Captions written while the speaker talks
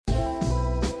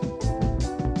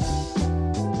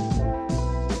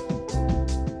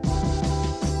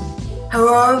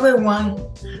Hello, everyone.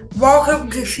 Welcome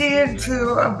to Season 2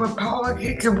 of the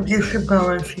Politics of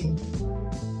Disability.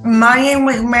 My name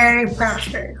is Mary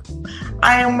Patrick.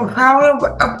 I am the founder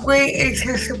of Great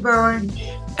Accessibility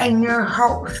and your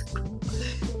host.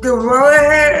 The road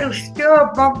ahead is still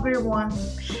a bumpy one,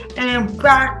 and in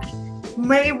fact,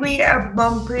 maybe a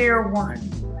bumpier one.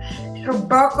 So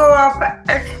buckle up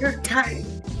extra tight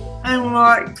and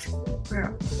let's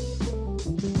go.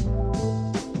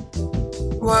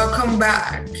 Welcome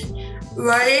back.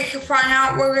 Ready to find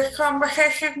out where this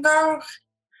conversation goes?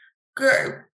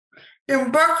 Good.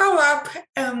 Then buckle up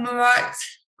and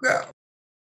let's go.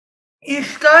 You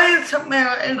started something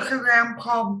on Instagram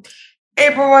called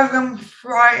Ableism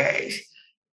Fridays.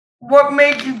 What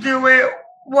made you do it?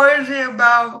 What is it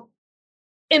about?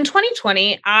 In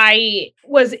 2020, I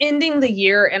was ending the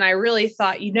year and I really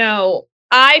thought,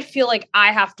 I feel like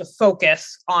I have to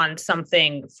focus on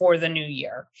something for the new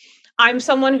year. I'm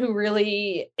someone who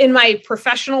really, in my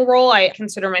professional role, I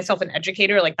consider myself an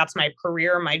educator. Like that's my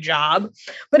career, my job.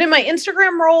 But in my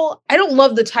Instagram role, I don't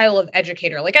love the title of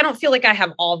educator. Like I don't feel like I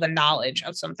have all the knowledge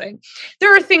of something.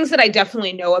 There are things that I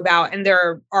definitely know about, and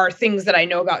there are things that I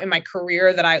know about in my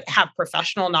career that I have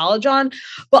professional knowledge on.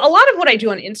 But a lot of what I do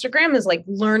on Instagram is like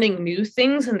learning new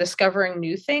things and discovering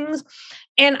new things.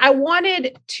 And I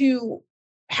wanted to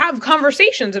have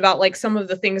conversations about like some of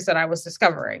the things that I was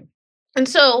discovering. And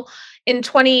so in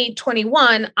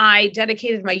 2021, I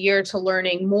dedicated my year to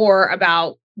learning more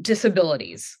about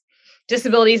disabilities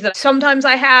that sometimes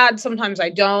I had, sometimes I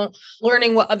don't,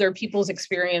 learning what other people's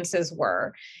experiences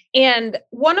were. And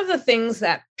one of the things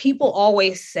that people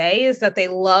always say is that they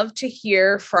love to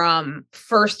hear from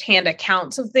firsthand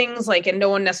accounts of things, like, and no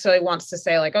one necessarily wants to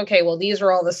say, like, okay, well, these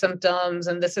are all the symptoms,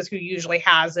 and this is who usually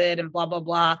has it, and blah, blah,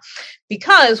 blah.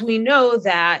 Because we know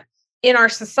that in our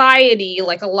society,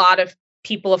 like a lot of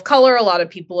people of color, a lot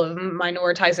of people of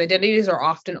minoritized identities are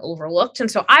often overlooked. And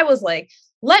so I was like,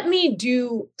 let me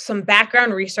do some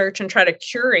background research and try to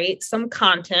curate some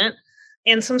content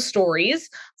and some stories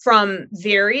from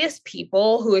various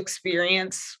people who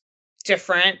experience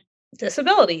different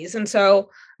disabilities. And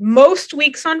so most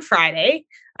weeks on Friday,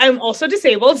 I'm also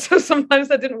disabled. So sometimes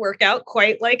that didn't work out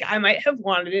quite like I might have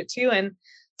wanted it to. And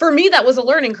for me, that was a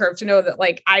learning curve to know that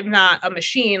like I'm not a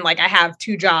machine. Like I have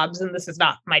two jobs and this is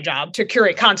not my job to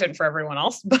curate content for everyone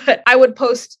else. But I would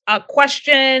post a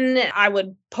question. I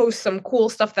would post some cool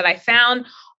stuff that I found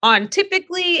on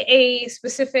typically a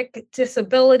specific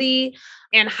disability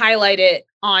and highlight it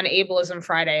on Ableism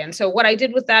Friday. And so what I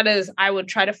did with that is I would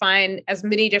try to find as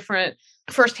many different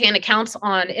firsthand accounts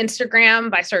on Instagram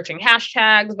by searching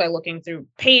hashtags, by looking through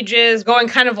pages, going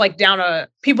kind of like down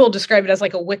people describe it as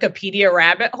like a Wikipedia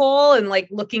rabbit hole and like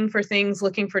looking for things,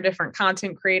 looking for different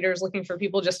content creators, looking for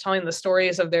people just telling the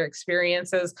stories of their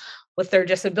experiences with their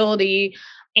disability.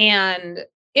 And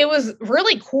it was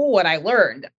really cool what I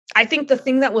learned. I think the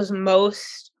thing that was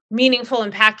most meaningful,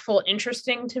 impactful,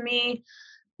 interesting to me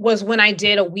was when I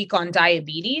did a week on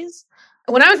diabetes.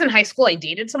 When I was in high school, I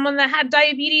dated someone that had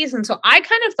diabetes. And so I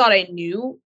kind of thought I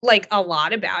knew like a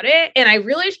lot about it. And I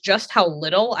realized just how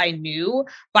little I knew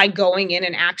by going in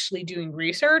and actually doing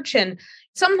research. And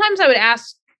sometimes I would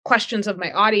ask questions of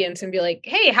my audience and be like,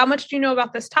 hey, how much do you know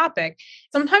about this topic?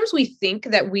 Sometimes we think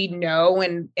that we know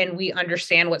and we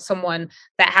understand what someone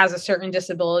that has a certain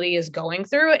disability is going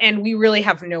through. And we really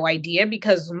have no idea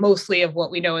because mostly of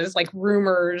what we know is like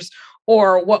rumors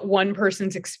or what one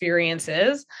person's experience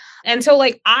is. And so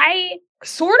like I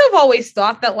sort of always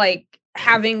thought that like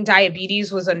having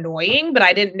diabetes was annoying, but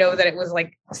I didn't know that it was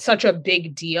like such a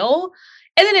big deal.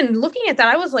 And then in looking at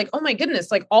that, I was like, oh my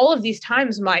goodness, like all of these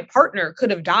times my partner could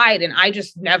have died and I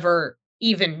just never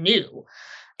even knew.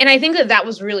 And I think that that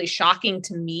was really shocking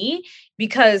to me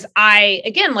because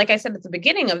again, like I said at the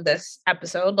beginning of this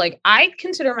episode, like I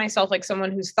consider myself like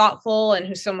someone who's thoughtful and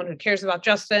who's someone who cares about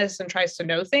justice and tries to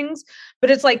know things. But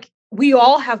it's like, we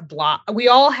all have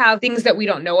things that we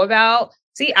don't know about.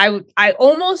 See, I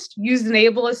almost used an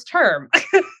ableist term.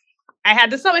 I had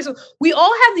to stop myself. We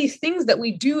all have these things that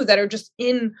we do that are just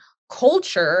in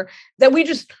culture that we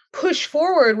just push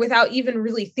forward without even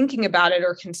really thinking about it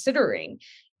or considering.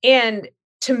 And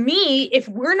to me, if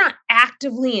we're not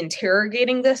actively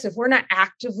interrogating this, if we're not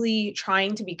actively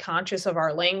trying to be conscious of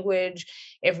our language,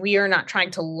 if we are not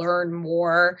trying to learn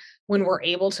more when we're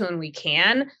able to and we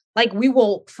can, like we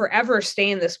will forever stay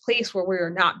in this place where we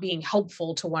are not being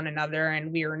helpful to one another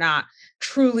and we are not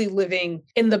truly living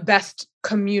in the best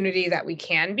community that we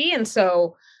can be. And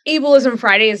so Ableism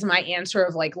Friday is my answer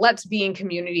of like, let's be in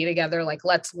community together, like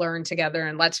let's learn together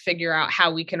and let's figure out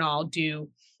how we can all do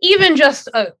even just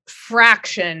a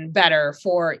fraction better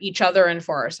for each other and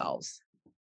for ourselves.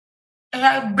 And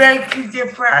I beg to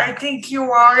differ. I think you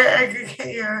are an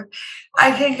educator.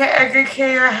 I think an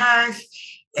educator has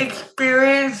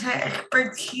experience and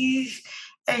expertise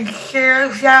and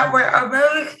shares that with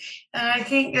others. And I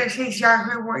think that's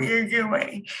exactly what you're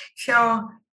doing. So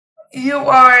you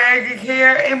are an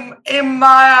educator. In my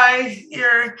eyes,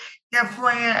 you're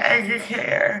definitely an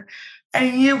educator.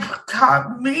 And you've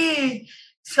taught me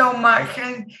so much.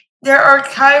 And there are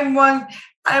times when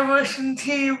I listen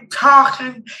to you talk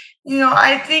and,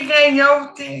 I think I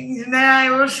know things and then I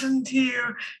listen to you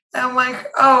and I'm like,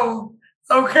 oh,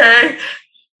 okay.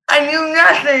 I knew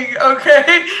nothing,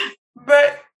 okay?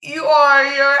 But you're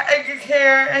an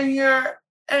educator and you're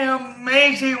an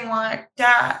amazing one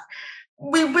that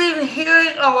we've been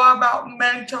hearing a lot about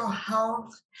mental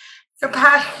health the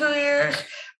past 2 years,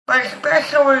 but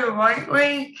especially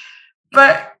lately.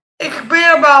 But it's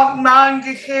been about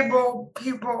non-disabled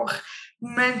people's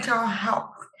mental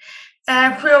health.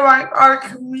 And I feel like our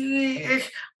community is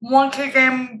once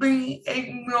again being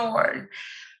ignored.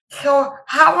 So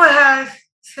how has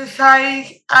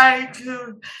society's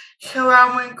attitude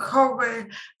surrounding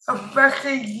COVID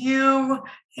affected you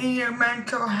and your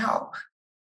mental health?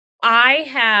 I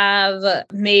have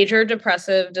major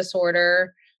depressive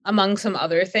disorder, among some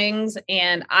other things,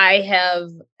 and I have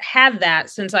had that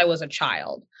since I was a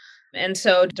child. And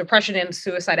so depression and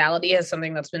suicidality is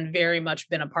something that's been very much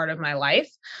been a part of my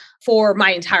life for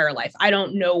my entire life. I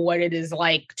don't know what it is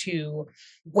like to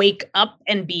wake up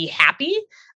and be happy.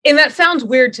 And that sounds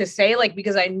weird to say, like,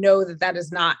 because I know that that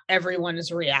is not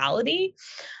everyone's reality,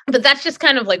 but that's just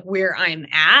kind of like where I'm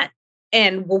at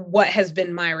and what has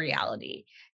been my reality.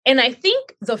 And I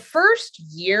think the first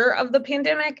year of the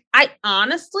pandemic, I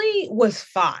honestly was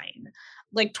fine.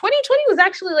 Like 2020 was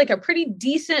actually like a pretty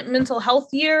decent mental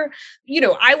health year.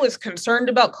 I was concerned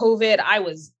about COVID. I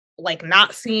was like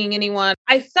not seeing anyone.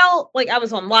 I felt like I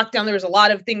was on lockdown. There was a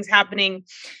lot of things happening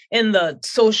in the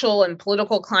social and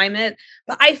political climate,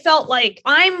 but I felt like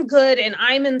I'm good and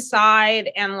I'm inside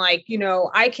and like,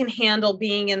 I can handle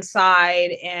being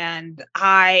inside. And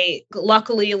I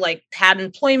luckily like had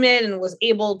employment and was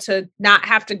able to not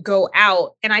have to go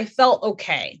out. And I felt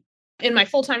okay. In my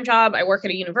full-time job, I work at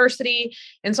a university.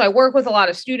 And so I work with a lot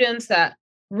of students that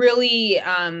really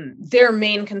their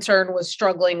main concern was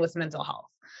struggling with mental health.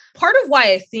 Part of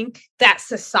why I think that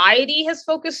society has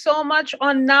focused so much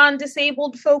on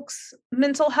non-disabled folks'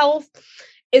 mental health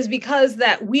is because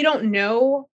that we don't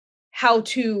know how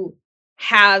to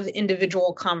have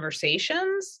individual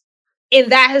conversations.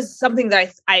 And that is something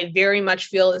that I very much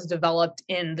feel is developed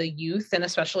in the youth and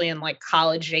especially in like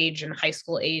college age and high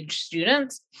school age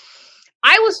students.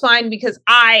 I was fine because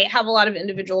I have a lot of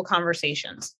individual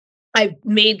conversations. I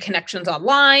made connections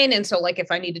online. And so like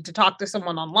if I needed to talk to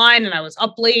someone online and I was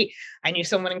up late, I knew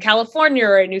someone in California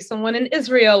or I knew someone in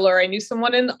Israel or I knew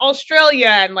someone in Australia.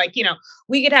 And like,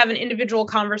 we could have an individual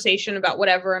conversation about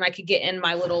whatever and I could get in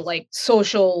my little like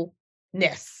socialness.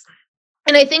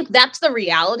 And I think that's the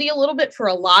reality a little bit for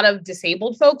a lot of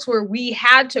disabled folks where we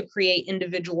had to create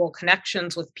individual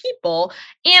connections with people.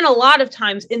 And a lot of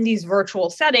times in these virtual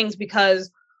settings,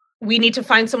 because we need to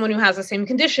find someone who has the same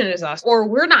condition as us, or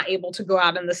we're not able to go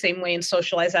out in the same way and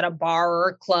socialize at a bar or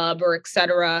a club or et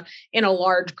cetera in a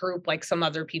large group like some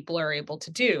other people are able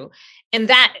to do. And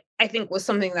that I think was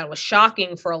something that was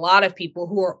shocking for a lot of people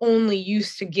who are only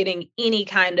used to getting any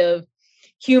kind of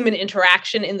human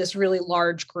interaction in this really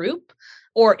large group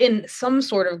or in some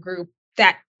sort of group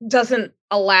that doesn't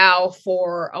allow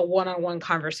for a one-on-one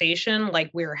conversation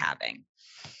like we're having.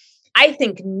 I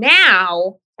think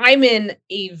now I'm in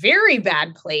a very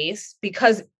bad place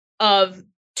because of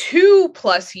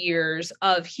 2+ years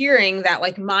of hearing that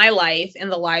like my life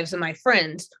and the lives of my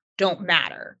friends don't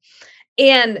matter.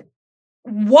 And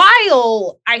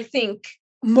while I think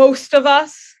most of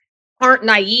us aren't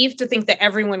naive to think that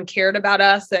everyone cared about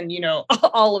us and,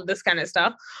 all of this kind of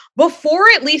stuff, before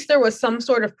at least there was some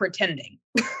sort of pretending.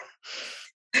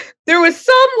 There was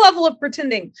some level of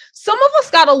pretending. Some of us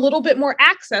got a little bit more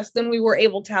access than we were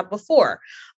able to have before.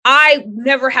 I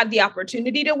never had the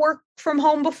opportunity to work from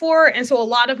home before. And so a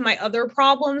lot of my other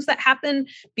problems that happened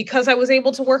because I was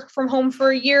able to work from home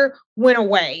for a year went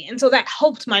away. And so that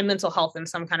helped my mental health in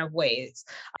some kind of ways.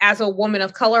 As a woman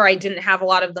of color, I didn't have a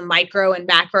lot of the micro and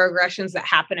macroaggressions that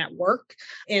happen at work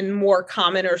in more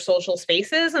common or social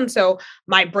spaces. And so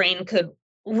my brain could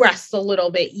rest a little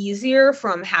bit easier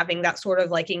from having that sort of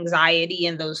like anxiety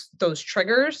and those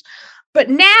triggers.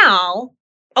 But now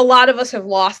a lot of us have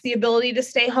lost the ability to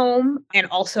stay home and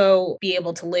also be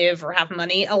able to live or have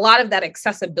money. A lot of that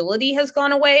accessibility has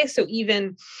gone away. So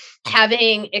even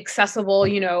having accessible,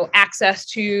 access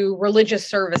to religious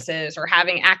services or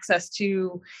having access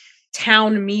to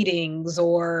town meetings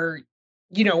or,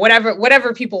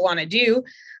 whatever people want to do,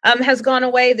 has gone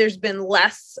away. There's been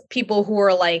less people who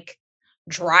are like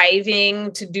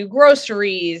driving to do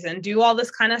groceries and do all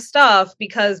this kind of stuff,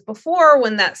 because before,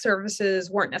 when that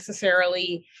services weren't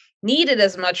necessarily needed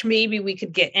as much, maybe we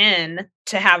could get in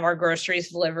to have our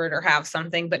groceries delivered or have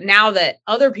something. But now that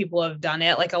other people have done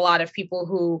it, like a lot of people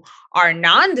who are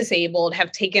non-disabled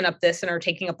have taken up this and are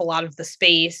taking up a lot of the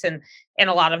space and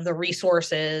a lot of the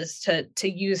resources to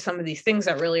use some of these things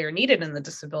that really are needed in the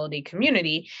disability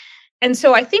community. And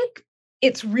so I think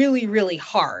it's really, really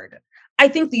hard. I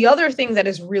think the other thing that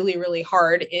is really, really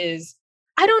hard is,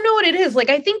 I don't know what it is. Like,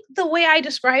 I think the way I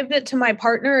described it to my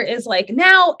partner is like,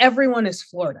 now everyone is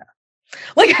Florida.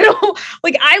 Like,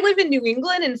 I live in New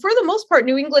England, and for the most part,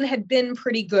 New England had been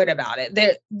pretty good about it.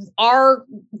 That our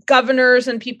governors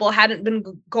and people hadn't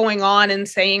been going on and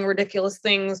saying ridiculous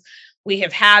things. We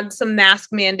have had some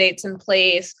mask mandates in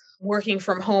place. Working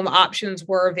from home options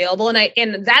were available.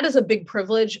 And that is a big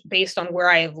privilege based on where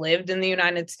I have lived in the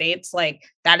United States. Like,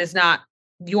 that is not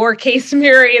your case,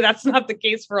 Mary. That's not the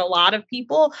case for a lot of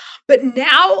people. But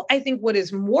now I think what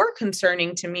is more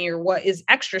concerning to me, or what is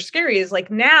extra scary, is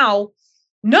like, now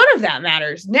none of that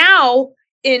matters. Now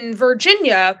in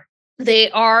Virginia, they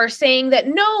are saying that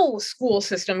no school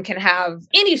system can have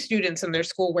any students in their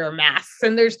school wear masks.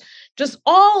 And there's just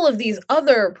all of these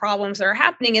other problems that are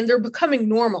happening, and they're becoming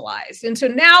normalized. And so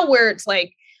now, where it's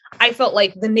like, I felt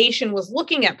like the nation was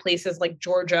looking at places like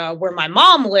Georgia, where my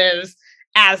mom lives,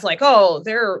 as like, oh,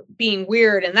 they're being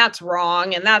weird and that's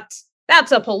wrong. And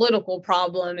that's a political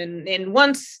problem. And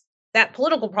once that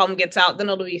political problem gets out, then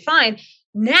it'll be fine.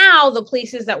 Now the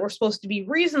places that were supposed to be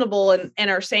reasonable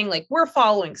and are saying like, we're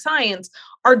following science,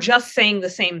 are just saying the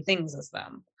same things as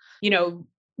them.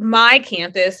 My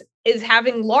campus is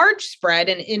having large spread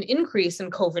and an increase in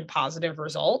COVID positive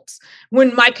results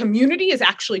when my community is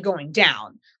actually going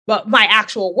down, but my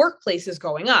actual workplace is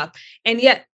going up. And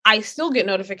yet I still get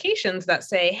notifications that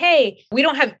say, hey, we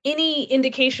don't have any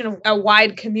indication of a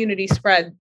wide community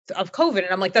spread of COVID.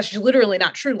 And I'm like, that's literally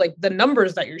not true. Like, the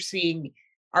numbers that you're seeing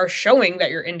are showing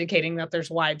that you're indicating that there's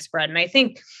widespread. And I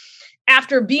think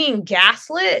after being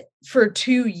gaslit for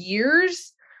 2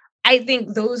 years, I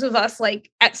think those of us,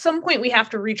 like, at some point we have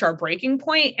to reach our breaking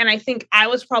point. And I think I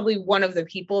was probably one of the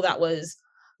people that was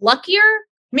luckier,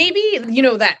 maybe,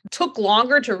 that took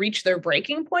longer to reach their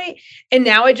breaking point. And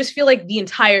now I just feel like the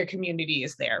entire community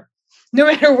is there. No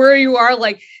matter where you are,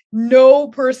 like, no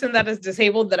person that is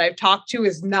disabled that I've talked to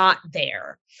is not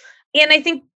there. And I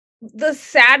think the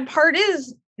sad part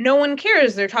is no one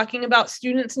cares. They're talking about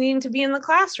students needing to be in the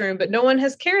classroom, but no one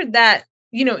has cared that,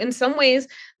 in some ways,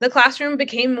 the classroom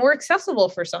became more accessible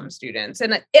for some students.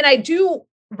 And I do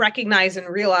recognize and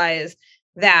realize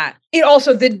that it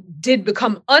also did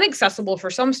become inaccessible for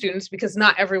some students, because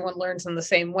not everyone learns in the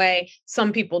same way.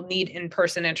 Some people need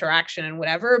in-person interaction and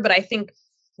whatever. But I think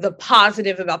the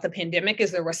positive about the pandemic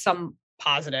is there was some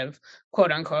positive,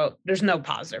 quote unquote. There's no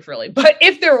positive really, but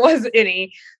if there was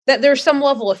any, that there's some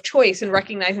level of choice, and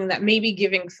recognizing that maybe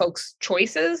giving folks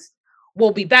choices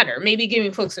will be better. Maybe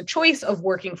giving folks a choice of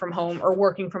working from home or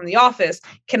working from the office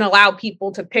can allow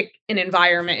people to pick an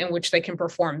environment in which they can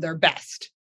perform their best.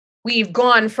 We've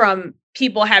gone from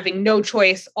people having no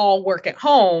choice, all work at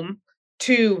home,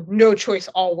 to no choice,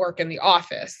 all work in the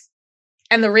office.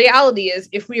 And the reality is,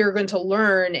 if we are going to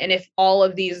learn, and if all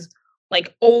of these,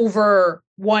 like, over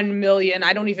 1 million,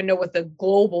 I don't even know what the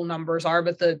global numbers are,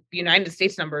 but the United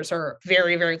States numbers are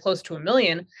very, very close to 1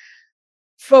 million,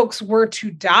 folks were to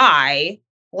die,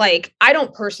 like, I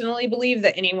don't personally believe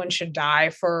that anyone should die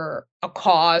for a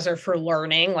cause or for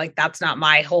learning. Like, that's not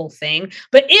my whole thing.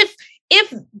 But if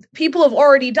people have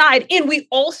already died and we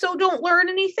also don't learn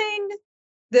anything,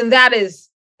 then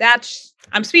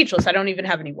I'm speechless. I don't even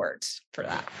have any words for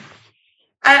that.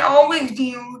 I always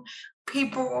knew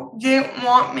people didn't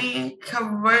want me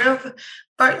to live,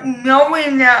 but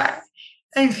knowing that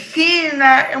and seeing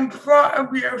that in front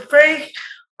of your face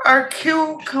are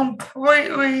two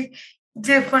completely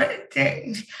different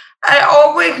things. I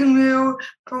always knew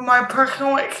from my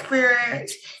personal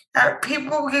experience that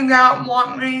people did not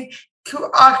want me to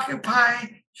occupy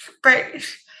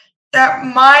space, that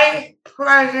my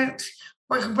presence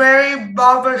was very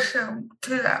bothersome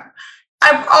to them.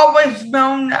 I've always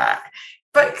known that,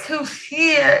 but to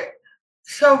see it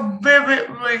so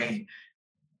vividly,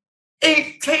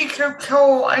 it takes a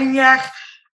toll. And yes,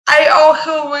 I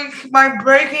also reached my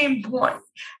breaking point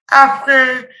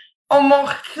after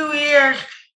almost 2 years.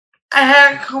 I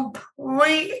had a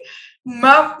complete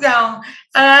meltdown,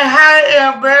 and I had it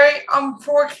in a very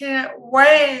unfortunate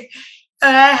way.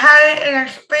 And I had it in a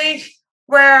space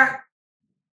where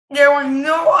there was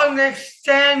no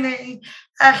understanding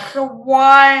as to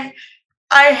why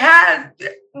I had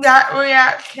that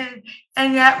reaction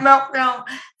and that meltdown.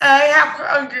 And I have to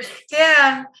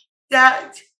understand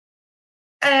that,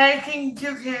 and I think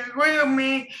you can agree with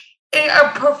me, in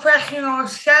a professional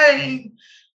setting,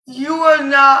 you are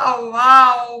not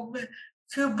allowed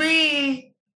to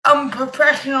be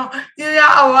unprofessional. You're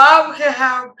not allowed to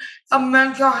have a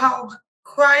mental health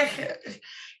crisis.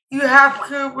 You have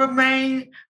to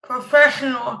remain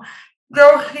professional.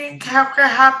 Those things have to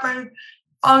happen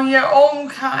on your own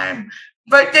time,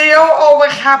 but they don't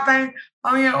always happen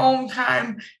on your own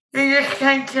time. They just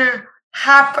tend to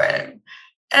happen.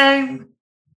 And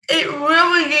it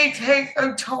really did take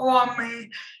a toll on me.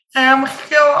 And I'm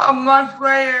still a month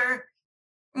later,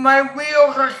 my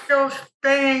wheels are still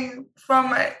spinning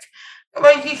from it.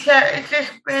 Like you said, it's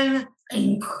just been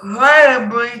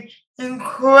incredibly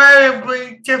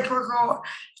difficult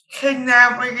to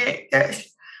navigate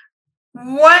this.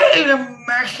 What is a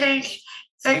message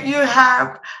that you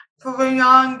have for the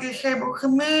non-disabled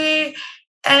community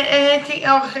and anything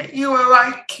else that you would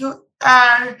like to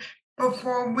add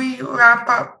before we wrap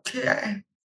up today?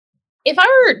 If I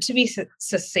were to be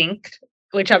succinct,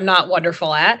 which I'm not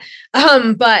wonderful at,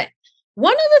 but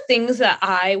one of the things that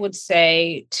I would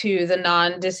say to the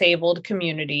non-disabled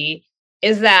community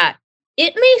is that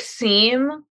it may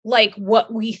seem like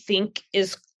what we think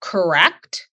is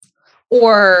correct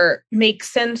or makes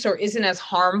sense or isn't as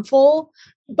harmful,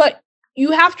 but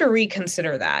you have to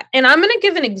reconsider that. And I'm going to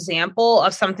give an example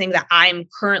of something that I'm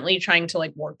currently trying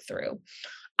to work through.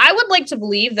 I would like to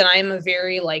believe that I'm a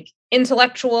very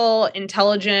intellectual,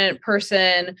 intelligent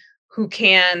person who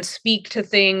can speak to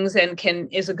things and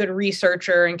is a good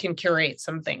researcher and can curate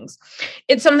some things.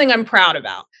 It's something I'm proud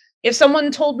about. If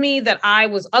someone told me that I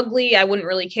was ugly, I wouldn't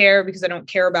really care because I don't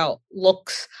care about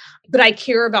looks, but I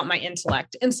care about my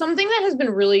intellect. And something that has been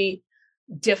really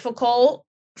difficult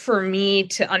for me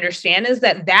to understand is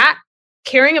that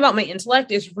caring about my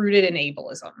intellect is rooted in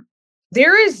ableism.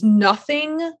 There is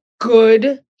nothing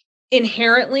good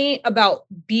inherently about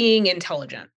being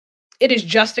intelligent. It is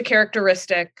just a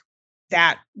characteristic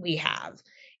that we have.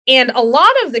 And a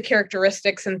lot of the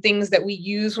characteristics and things that we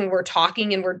use when we're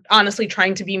talking and we're honestly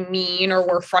trying to be mean or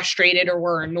we're frustrated or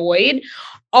we're annoyed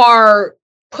are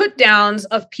put downs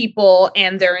of people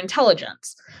and their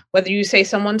intelligence. Whether you say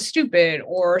someone's stupid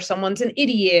or someone's an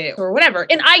idiot or whatever.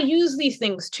 And I use these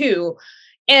things too.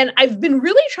 And I've been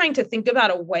really trying to think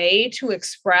about a way to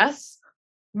express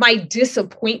my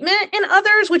disappointment in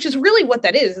others, which is really what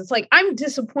that is. It's I'm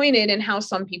disappointed in how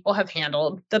some people have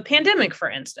handled the pandemic, for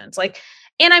instance.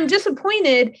 And I'm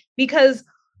disappointed because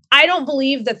I don't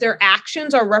believe that their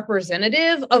actions are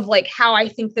representative of how I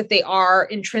think that they are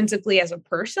intrinsically as a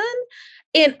person.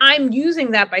 And I'm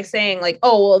using that by saying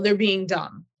oh, well, they're being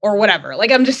dumb or whatever.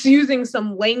 I'm just using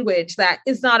some language that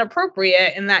is not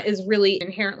appropriate and that is really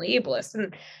inherently ableist.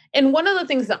 And one of the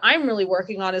things that I'm really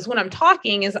working on is when I'm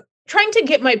talking is trying to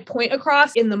get my point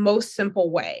across in the most simple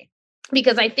way.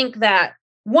 Because I think that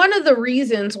one of the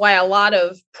reasons why a lot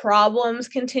of problems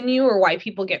continue or why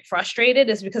people get frustrated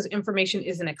is because information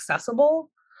isn't accessible.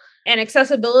 And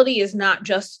accessibility is not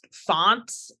just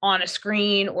fonts on a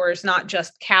screen, or it's not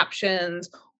just captions,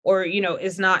 or,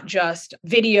 is not just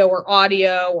video or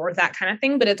audio or that kind of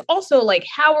thing, but it's also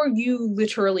how are you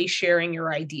literally sharing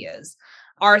your ideas?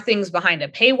 Are things behind a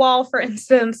paywall, for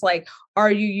instance?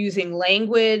 Are you using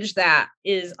language that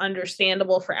is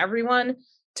understandable for everyone?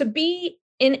 To be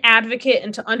an advocate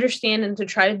and to understand and to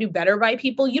try to do better by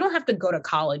people, you don't have to go to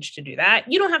college to do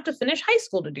that. You don't have to finish high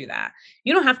school to do that.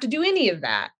 You don't have to do any of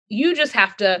that. You just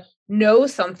have to know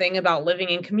something about living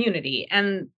in community.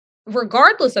 And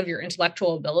regardless of your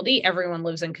intellectual ability, everyone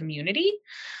lives in community.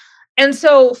 And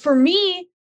so for me,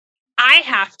 I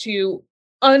have to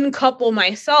uncouple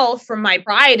myself from my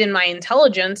pride and my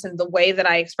intelligence and the way that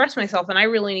I express myself. And I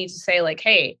really need to say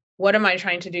hey, what am I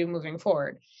trying to do moving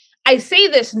forward? I say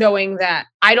this knowing that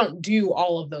I don't do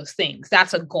all of those things.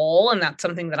 That's a goal. And that's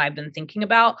something that I've been thinking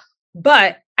about.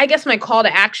 But I guess my call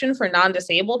to action for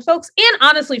non-disabled folks, and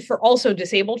honestly for also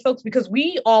disabled folks, because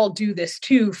we all do this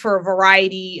too for a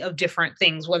variety of different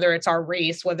things, whether it's our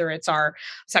race, whether it's our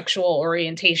sexual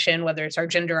orientation, whether it's our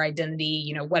gender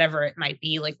identity, whatever it might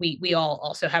be. We all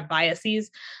also have biases,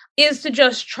 is to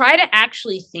just try to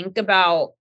actually think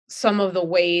about some of the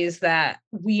ways that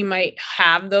we might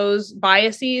have those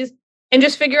biases and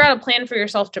just figure out a plan for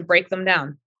yourself to break them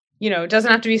down. It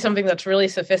doesn't have to be something that's really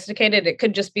sophisticated. It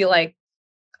could just be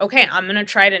okay, I'm going to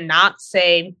try to not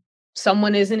say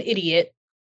someone is an idiot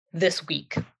this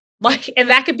week. And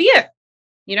that could be it.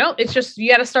 It's just, you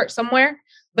got to start somewhere.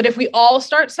 But if we all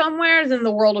start somewhere, then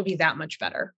the world will be that much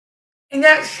better. And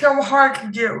that's so hard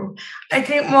to do. I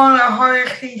think one of the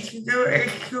hardest things to do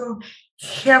is to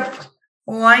shift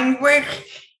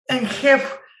language and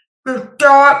shift the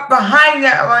thought behind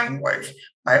that language.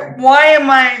 Like, why am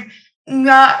I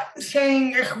not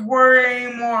saying this word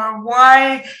anymore?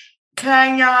 Why can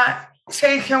I not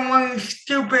say someone is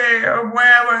stupid or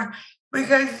whatever?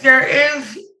 Because there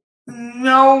is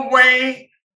no way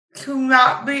to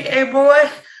not be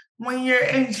ableist when you're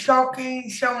insulting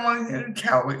someone's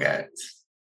intelligence.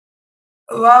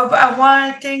 Love, I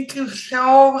want to thank you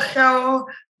so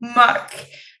much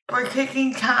for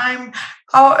taking time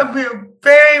out of your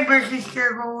very busy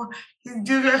schedule to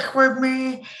do this with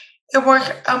me. It was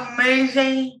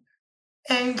amazing,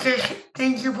 and just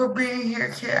thank you for being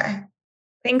here today.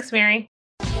 Thanks, Mary.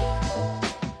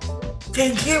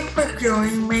 Thank you for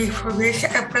joining me for this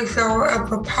episode of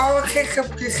the Politics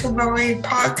of Disability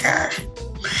podcast.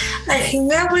 As you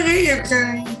navigate your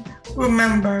journey,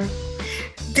 remember,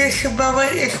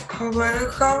 disability is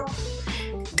political,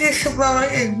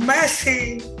 disability is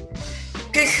messy,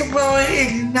 disability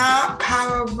is not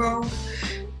powerful,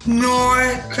 nor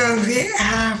does it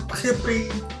have to be.